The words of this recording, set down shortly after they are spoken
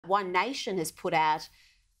OneNation has put out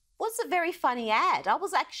was a very funny ad. I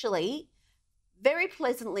was actually very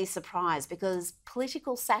pleasantly surprised because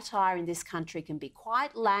political satire in this country can be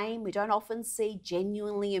quite lame. We don't often see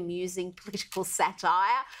genuinely amusing political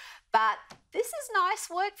satire, but this is nice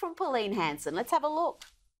work from Pauline Hanson. Let's have a look.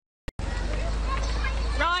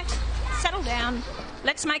 Right, settle down.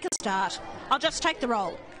 Let's make a start. I'll just take the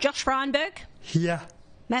roll. Josh Reinberg. Here.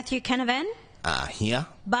 Matthew Canavan. Here.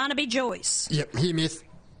 Barnaby Joyce. Yep, here, miss.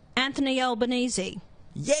 Anthony Albanese.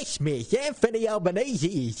 Yes, miss. Anthony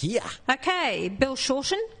Albanese is here. Okay, Bill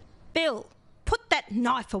Shorten. Bill, put that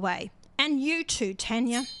knife away. And you too,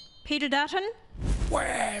 Tanya. Peter Dutton.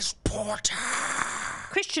 Where's Porter?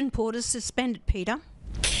 Christian Porter's suspended, Peter.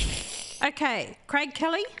 Okay, Craig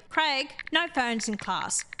Kelly. Craig, no phones in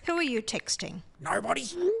class. Who are you texting? Nobody.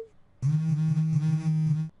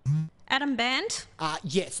 Adam Band.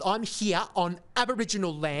 Yes, I'm here on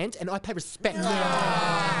Aboriginal land and I pay respect.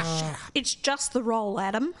 It's just the roll,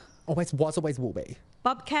 Adam. Always was, always will be.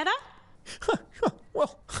 Bob Catter.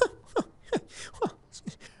 Well,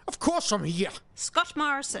 of course I'm here. Scott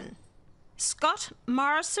Morrison. Scott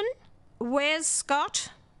Morrison? Where's Scott?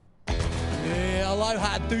 Yeah,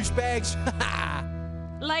 aloha, douchebags.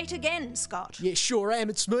 Late again, Scott. Yeah, sure am.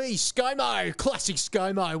 It's me, ScoMo. Classic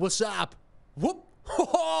ScoMo. What's up? Whoop.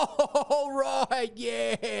 All right,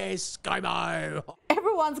 yes, ScoMo.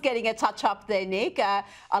 Everyone's getting a touch up there, Nick. I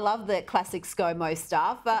love the classic ScoMo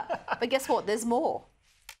stuff, but guess what? There's more.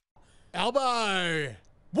 Elbow.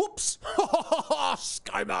 Whoops.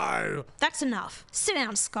 ScoMo. That's enough. Sit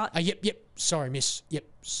down, Scott. Yep. Sorry, miss. Yep,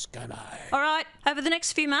 ScoMo. All right, over the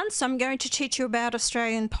next few months, I'm going to teach you about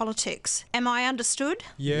Australian politics. Am I understood?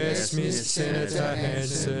 Yes, Miss Senator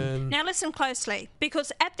Hanson. Now listen closely,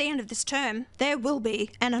 because at the end of this term, there will be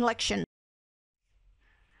an election.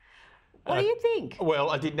 What do you think? Well,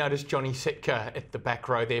 I did notice Johnny Setka at the back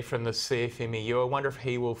row there from the CFMEU. I wonder if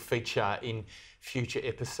he will feature in future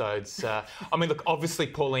episodes. I mean, look, obviously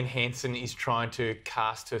Pauline Hanson is trying to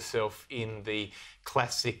cast herself in the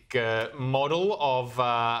classic model of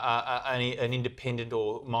an independent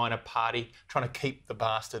or minor party, trying to keep the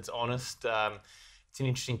bastards honest. It's an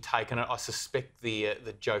interesting take on it. I suspect the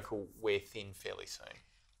joke will wear thin fairly soon.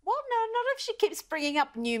 Well, no, not if she keeps bringing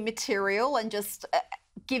up new material and just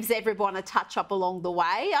gives everyone a touch-up along the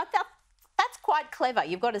way. That's quite clever,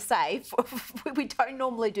 you've got to say. We don't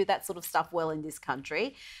normally do that sort of stuff well in this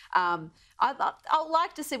country. I'll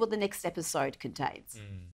like to see what the next episode contains.